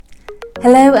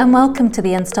Hello and welcome to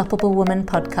the Unstoppable Woman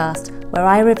podcast, where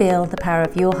I reveal the power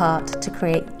of your heart to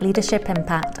create leadership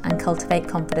impact and cultivate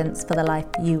confidence for the life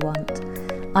you want.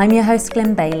 I'm your host,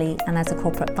 Glyn Bailey, and as a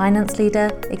corporate finance leader,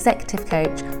 executive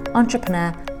coach,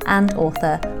 entrepreneur and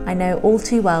author, I know all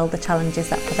too well the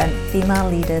challenges that prevent female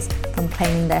leaders from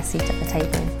claiming their seat at the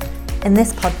table. In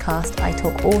this podcast, I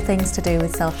talk all things to do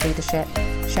with self-leadership,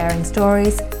 sharing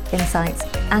stories, insights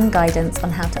and guidance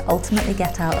on how to ultimately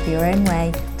get out of your own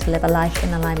way to live a life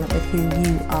in alignment with who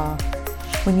you are.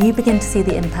 When you begin to see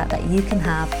the impact that you can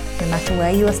have, no matter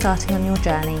where you are starting on your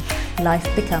journey,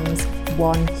 life becomes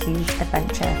one huge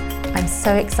adventure. I'm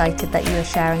so excited that you are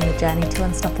sharing the journey to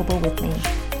Unstoppable with me.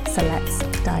 So let's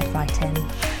dive right in.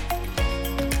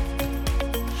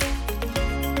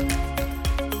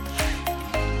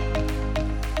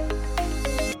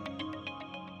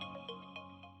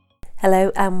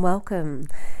 Hello and welcome.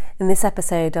 In this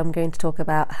episode, I'm going to talk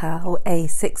about how a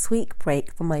 6-week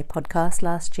break from my podcast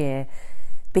last year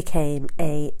became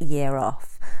a year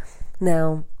off.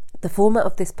 Now, the format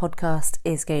of this podcast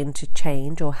is going to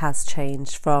change, or has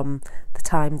changed from the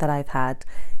time that I've had,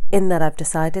 in that I've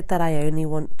decided that I only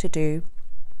want to do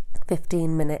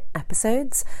 15-minute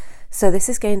episodes. So this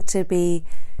is going to be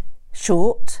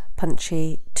short,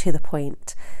 punchy, to the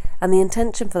point. And the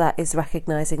intention for that is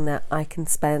recognizing that I can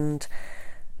spend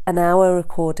an hour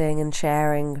recording and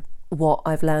sharing what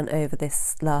I've learned over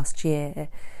this last year,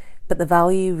 but the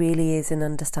value really is in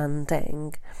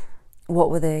understanding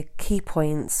what were the key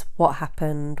points, what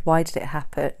happened, why did it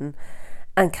happen,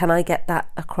 and can I get that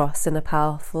across in a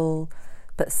powerful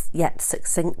but yet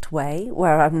succinct way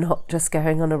where I'm not just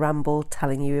going on a ramble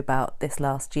telling you about this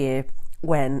last year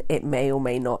when it may or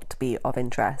may not be of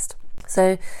interest.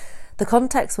 So the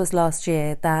context was last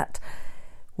year that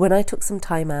when I took some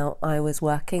time out, I was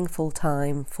working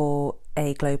full-time for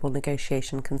a global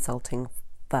negotiation consulting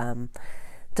firm,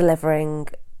 delivering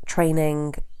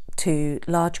training to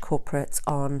large corporates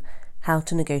on how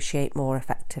to negotiate more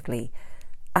effectively.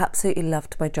 Absolutely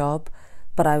loved my job,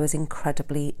 but I was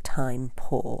incredibly time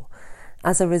poor.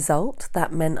 As a result,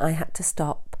 that meant I had to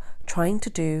stop trying to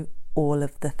do all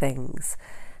of the things.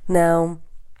 Now,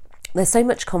 there's so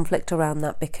much conflict around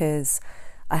that because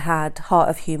I had Heart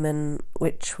of Human,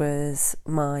 which was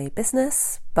my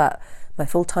business, but my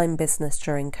full-time business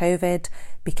during COVID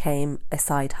became a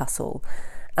side hustle.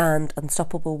 And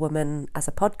Unstoppable Woman as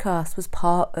a podcast was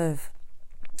part of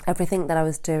everything that I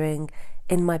was doing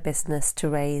in my business to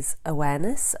raise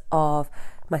awareness of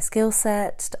my skill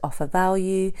set, to offer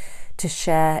value, to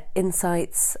share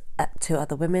insights to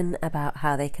other women about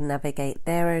how they can navigate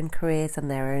their own careers and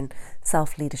their own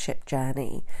self-leadership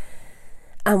journey.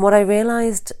 And what I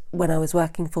realised when I was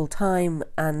working full-time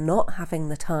and not having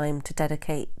the time to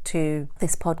dedicate to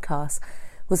this podcast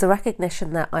was a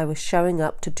recognition that I was showing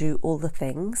up to do all the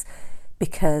things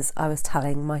because I was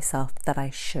telling myself that I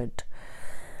should.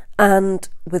 And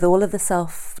with all of the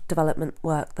self-development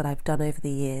work that I've done over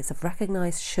the years, I've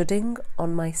recognised shoulding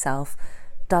on myself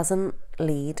doesn't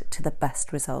lead to the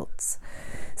best results.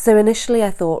 So initially I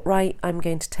thought, right, I'm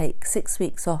going to take 6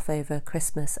 weeks off over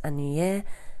Christmas and New Year,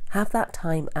 have that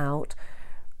time out,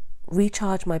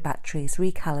 recharge my batteries,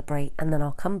 recalibrate, and then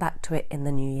I'll come back to it in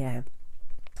the new year.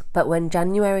 But when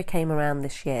January came around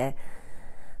this year,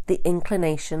 the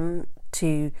inclination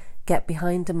to get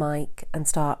behind a mic and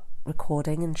start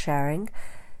recording and sharing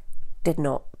did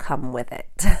not come with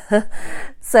it.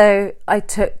 So I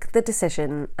took the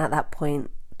decision at that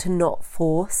point to not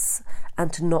force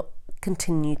and to not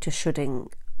continue to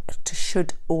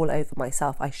should all over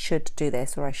myself. I should do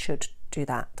this or I should do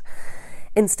that.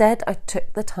 Instead, I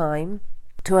took the time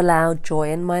to allow joy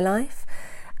in my life,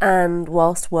 and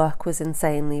whilst work was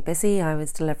insanely busy, I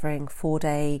was delivering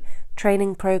 4-day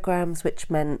training programs, which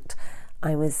meant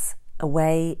I was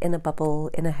away in a bubble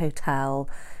in a hotel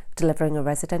delivering a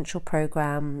residential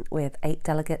program with 8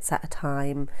 delegates at a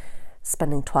time,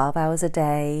 spending 12 hours a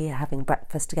day, having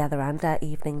breakfast together and our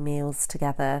evening meals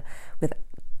together with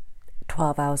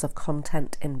 12 hours of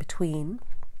content in between.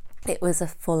 It was a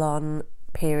full-on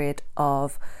period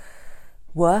of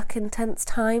work intense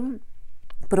time,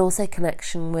 but also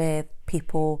connection with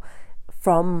people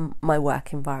from my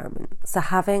work environment. So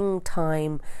having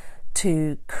time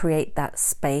to create that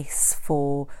space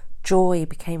for joy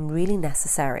became really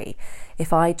necessary.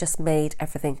 If I just made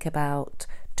everything about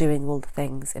doing all the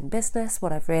things in business,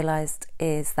 what I've realised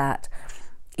is that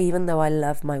even though I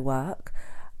love my work,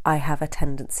 I have a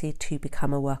tendency to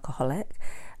become a workaholic.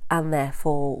 And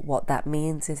therefore, what that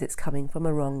means is it's coming from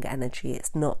a wrong energy.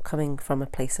 It's not coming from a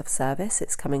place of service.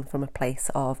 It's coming from a place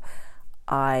of,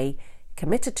 I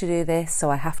committed to do this,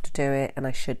 so I have to do it and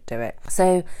I should do it.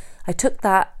 So I took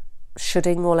that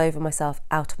shoulding all over myself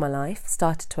out of my life,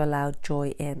 started to allow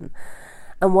joy in.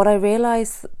 And what I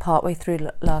realised partway through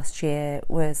last year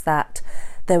was that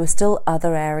there were still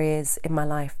other areas in my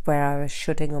life where I was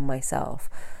shoulding on myself.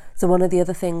 So one of the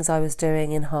other things I was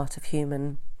doing in Heart of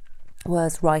Human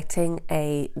was writing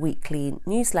a weekly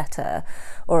newsletter,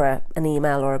 or an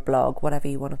email or a blog, whatever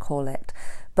you want to call it,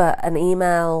 but an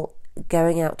email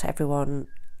going out to everyone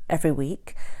every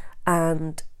week.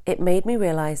 And it made me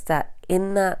realise that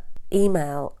in that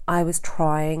email I was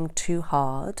trying too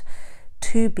hard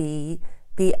to be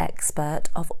the expert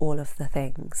of all of the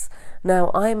things. Now,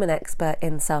 I'm an expert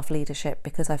in self-leadership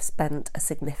because I've spent a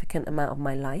significant amount of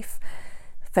my life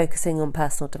focusing on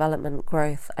personal development,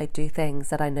 growth. I do things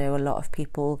that I know a lot of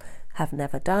people have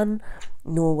never done,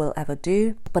 nor will ever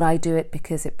do, but I do it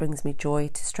because it brings me joy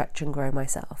to stretch and grow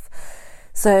myself.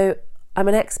 So I'm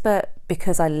an expert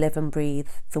because I live and breathe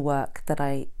the work that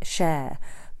I share.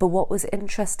 But what was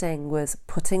interesting was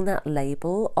putting that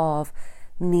label of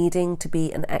needing to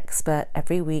be an expert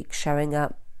every week, showing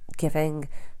up, giving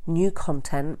new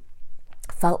content,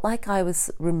 felt like I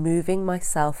was removing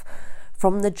myself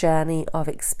from the journey of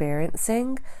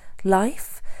experiencing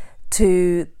life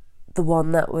to the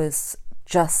one that was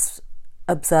just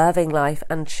observing life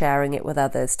and sharing it with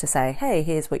others to say, hey,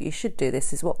 here's what you should do,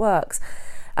 this is what works.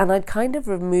 And I'd kind of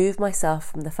removed myself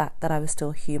from the fact that I was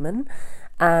still human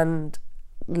and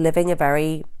living a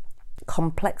very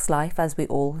complex life as we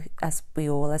all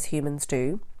as humans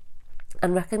do,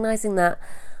 and recognizing that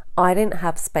I didn't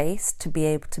have space to be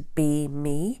able to be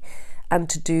me and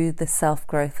to do the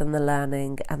self-growth and the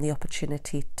learning and the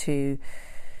opportunity to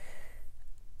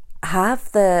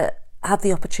have the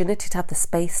opportunity to have the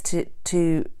space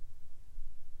to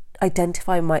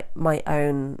identify my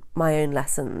own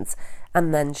lessons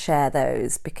and then share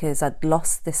those, because I'd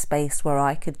lost this space where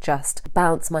I could just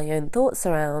bounce my own thoughts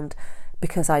around,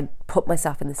 because I'd put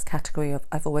myself in this category of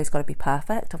I've always got to be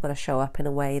perfect, I've got to show up in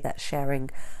a way that's sharing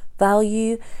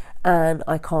value, and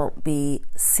I can't be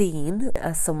seen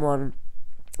as someone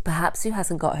perhaps who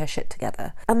hasn't got her shit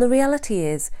together. And the reality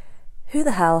is, who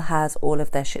the hell has all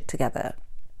of their shit together?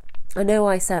 I know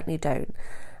I certainly don't.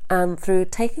 And through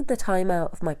taking the time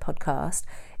out of my podcast,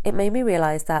 it made me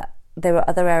realise that there were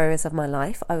other areas of my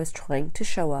life I was trying to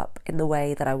show up in the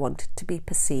way that I wanted to be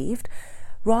perceived,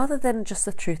 rather than just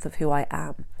the truth of who I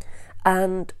am.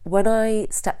 And when I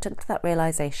stepped into that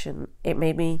realisation, it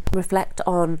made me reflect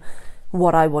on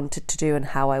what I wanted to do and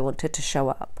how I wanted to show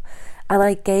up. And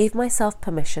I gave myself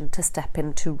permission to step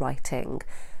into writing,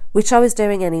 which I was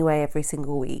doing anyway every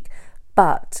single week.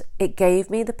 But it gave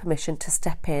me the permission to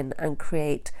step in and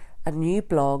create a new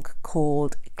blog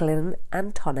called Gin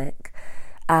and Tonic,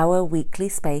 our weekly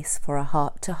space for a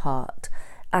heart to heart.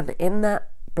 And in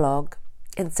that blog,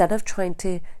 instead of trying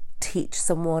to teach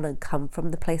someone and come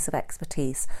from the place of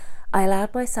expertise, I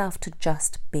allowed myself to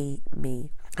just be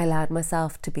me. I allowed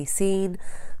myself to be seen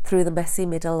through the messy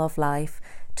middle of life,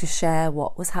 to share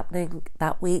what was happening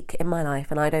that week in my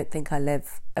life. And I don't think I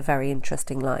live a very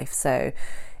interesting life, so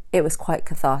it was quite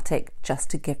cathartic just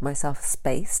to give myself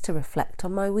space to reflect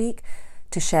on my week,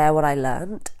 to share what I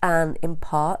learned, and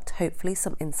impart hopefully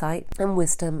some insight and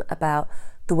wisdom about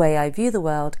the way I view the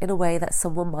world in a way that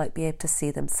someone might be able to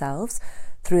see themselves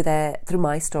through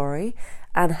my story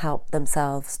and help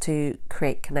themselves to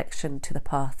create connection to the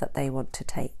path that they want to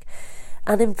take.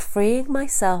 And in freeing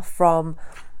myself from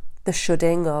the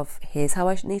shoulding of here's how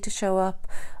I need to show up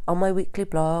on my weekly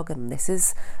blog, and this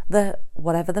is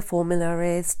whatever the formula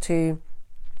is to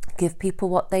give people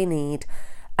what they need,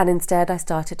 and instead I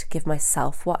started to give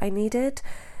myself what I needed,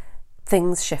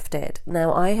 things shifted.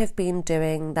 Now, I have been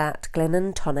doing that Gin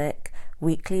and Tonic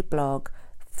weekly blog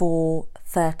for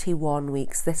 31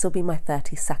 weeks. This will be my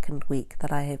 32nd week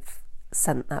that I have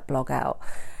sent that blog out.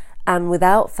 And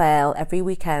without fail, every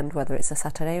weekend, whether it's a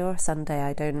Saturday or a Sunday,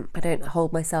 I don't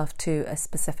hold myself to a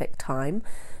specific time,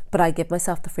 but I give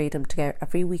myself the freedom to go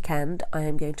every weekend. I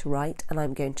am going to write and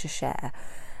I'm going to share.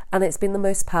 And it's been the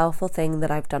most powerful thing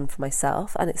that I've done for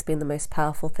myself, and it's been the most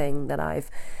powerful thing that I've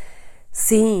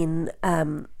seen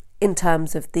in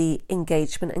terms of the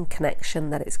engagement and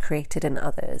connection that it's created in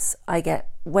others. I get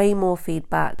way more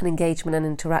feedback and engagement and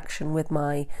interaction with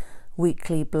my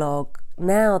weekly blog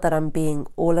now that I'm being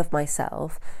all of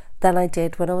myself than I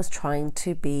did when I was trying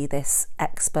to be this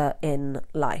expert in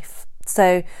life.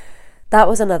 So that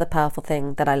was another powerful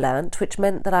thing that I learned, which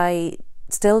meant that I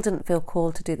still didn't feel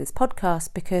called to do this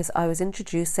podcast, because I was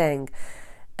introducing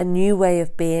a new way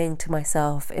of being to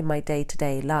myself in my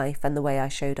day-to-day life and the way I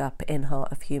showed up in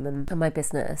Heart of Human and my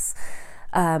business,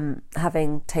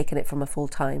 having taken it from a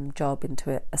full-time job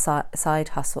into a side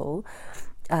hustle.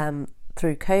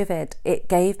 through COVID, it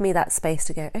gave me that space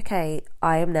to go, okay,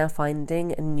 I am now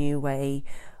finding a new way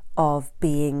of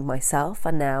being myself,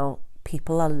 and now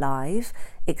people are live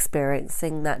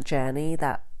experiencing that journey,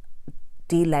 that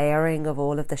delayering of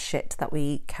all of the shit that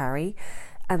we carry,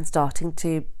 and starting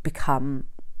to become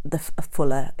a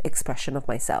fuller expression of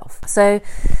myself. So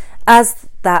as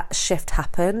that shift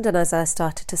happened, and as I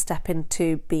started to step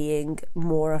into being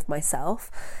more of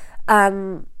myself,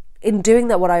 in doing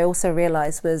that, what I also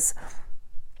realized was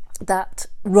that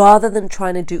rather than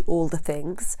trying to do all the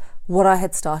things, what I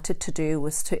had started to do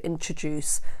was to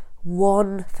introduce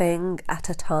one thing at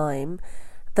a time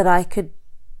that I could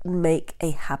make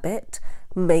a habit,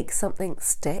 make something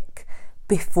stick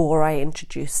before I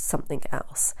introduced something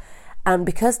else. And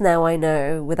because now I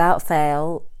know without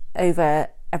fail, over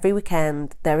every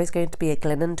weekend, there is going to be a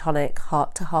Gin and Tonic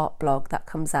heart-to-heart blog that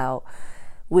comes out,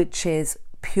 which is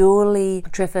purely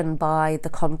driven by the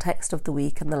context of the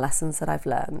week and the lessons that I've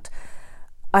learned.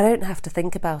 I don't have to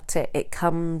think about it. It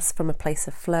comes from a place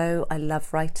of flow. I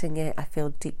love writing it. I feel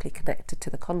deeply connected to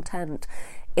the content.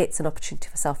 It's an opportunity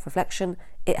for self-reflection.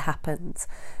 It happens.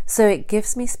 So it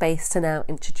gives me space to now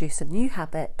introduce a new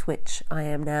habit, which I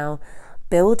am now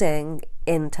building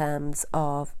in terms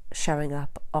of showing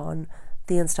up on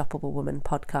the Unstoppable Woman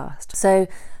podcast. So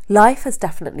life has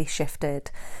definitely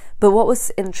shifted. But what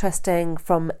was interesting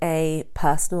from a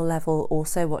personal level,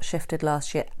 also what shifted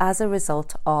last year as a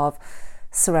result of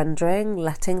surrendering,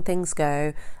 letting things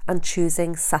go, and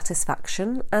choosing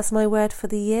satisfaction as my word for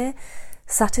the year.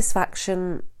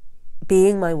 Satisfaction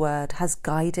being my word has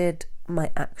guided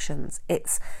my actions.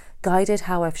 It's guided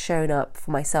how I've shown up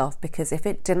for myself, because if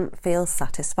it didn't feel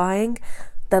satisfying,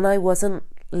 then I wasn't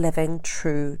living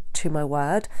true to my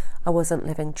word. I wasn't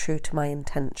living true to my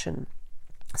intention.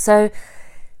 So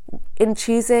in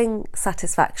choosing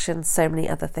satisfaction, so many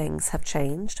other things have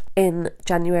changed. In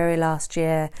January last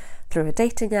year, through a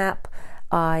dating app,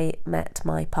 I met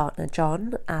my partner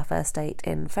John. Our first date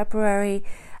in February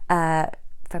the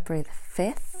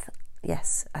 5th.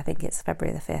 Yes, I think it's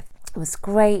February the 5th. It was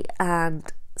great,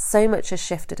 and so much has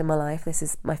shifted in my life. This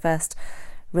is my first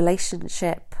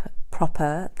relationship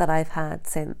proper that I've had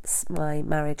since my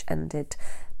marriage ended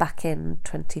back in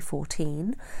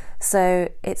 2014. So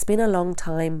it's been a long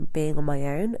time being on my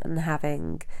own and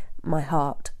having my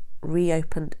heart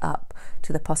reopened up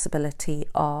to the possibility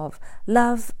of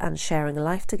love and sharing a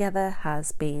life together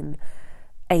has been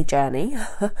a journey,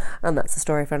 and that's a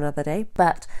story for another day.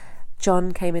 But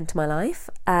John came into my life,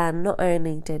 and not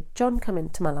only did John come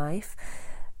into my life,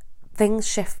 things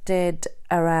shifted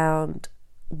around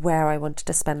where I wanted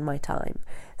to spend my time.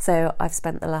 So I've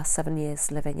spent the last 7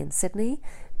 years living in Sydney,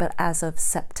 but as of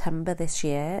September this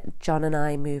year, John and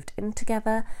I moved in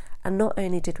together, and not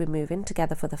only did we move in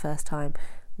together for the first time,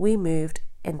 we moved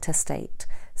interstate.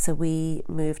 So we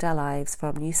moved our lives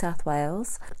from New South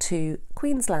Wales to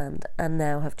Queensland, and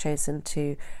now have chosen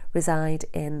to reside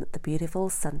in the beautiful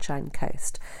Sunshine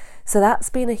Coast. So that's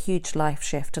been a huge life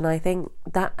shift, and I think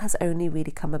that has only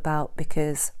really come about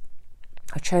because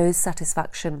I chose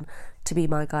satisfaction to be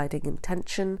my guiding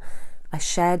intention. I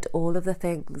shed all of the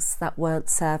things that weren't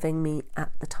serving me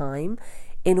at the time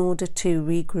in order to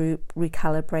regroup,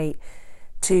 recalibrate,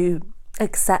 to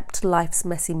accept life's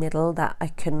messy middle, that I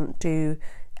couldn't do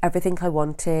everything I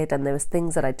wanted, and there was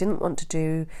things that I didn't want to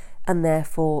do, and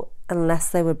therefore, unless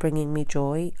they were bringing me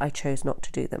joy, I chose not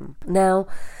to do them. Now,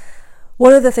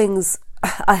 one of the things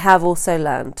I have also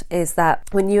learned is that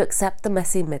when you accept the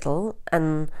messy middle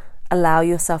and allow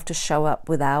yourself to show up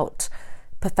without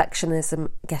perfectionism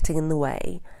getting in the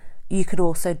way, you can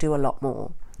also do a lot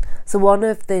more. So one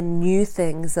of the new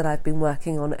things that I've been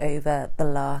working on over the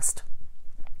last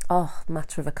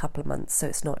matter of a couple of months, so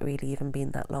it's not really even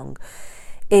been that long,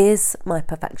 is my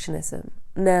perfectionism.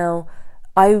 Now,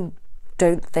 I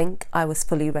don't think I was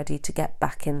fully ready to get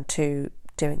back into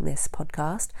doing this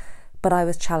podcast, but I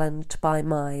was challenged by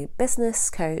my business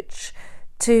coach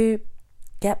to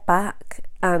get back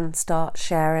and start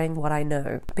sharing what I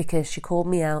know, because she called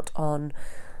me out on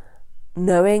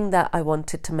knowing that I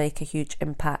wanted to make a huge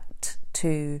impact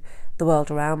to the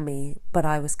world around me, but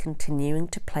I was continuing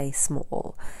to play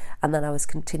small, and then I was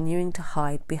continuing to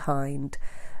hide behind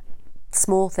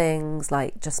small things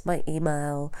like just my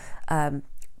email,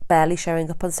 barely showing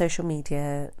up on social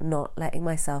media, not letting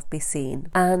myself be seen.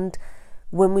 And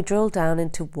when we drilled down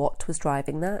into what was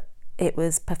driving that, it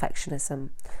was perfectionism.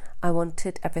 I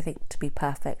wanted everything to be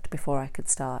perfect before I could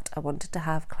start. I wanted to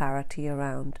have clarity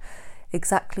around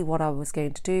exactly what I was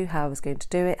going to do, how I was going to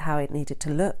do it, how it needed to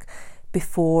look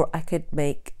before I could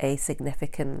make a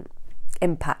significant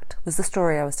impact, was the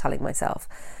story I was telling myself.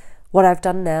 What I've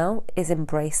done now is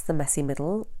embrace the messy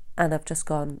middle and I've just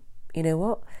gone, you know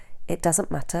what? It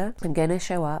doesn't matter. I'm going to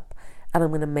show up and I'm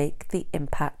going to make the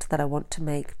impact that I want to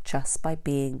make just by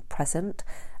being present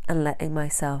and letting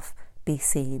myself be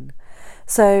seen.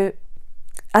 So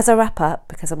as I wrap up,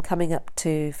 because I'm coming up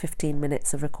to 15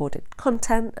 minutes of recorded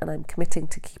content and I'm committing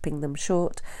to keeping them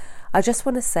short, I just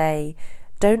want to say,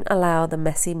 don't allow the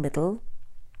messy middle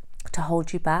to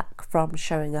hold you back from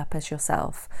showing up as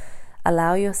yourself.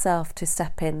 Allow yourself to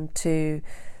step into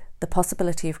the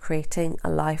possibility of creating a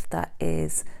life that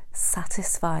is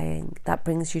satisfying, that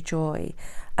brings you joy,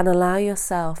 and allow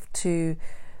yourself to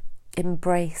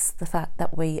embrace the fact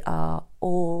that we are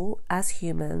all, as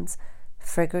humans,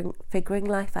 figuring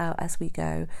life out as we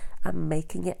go and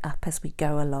making it up as we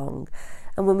go along.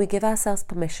 And when we give ourselves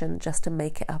permission just to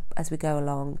make it up as we go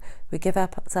along, we give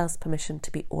ourselves permission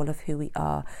to be all of who we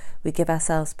are. We give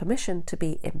ourselves permission to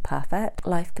be imperfect.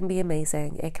 Life can be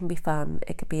amazing. It can be fun.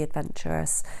 It can be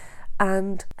adventurous.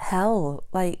 And hell,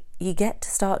 like, you get to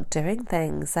start doing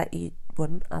things that you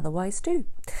wouldn't otherwise do.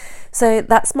 So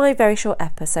that's my very short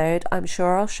episode. I'm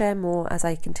sure I'll share more as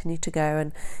I continue to go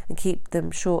and keep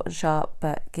them short and sharp,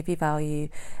 but give you value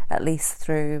at least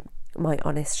through my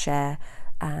honest share.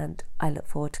 And I look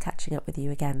forward to catching up with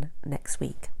you again next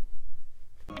week.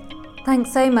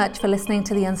 Thanks so much for listening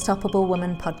to the Unstoppable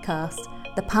Woman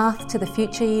podcast. The path to the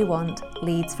future you want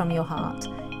leads from your heart.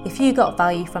 If you got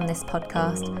value from this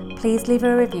podcast, please leave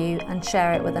a review and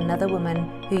share it with another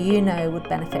woman who you know would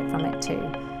benefit from it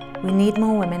too. We need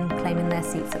more women claiming their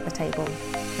seats at the table.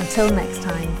 Until next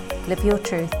time, live your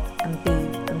truth and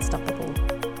be unstoppable.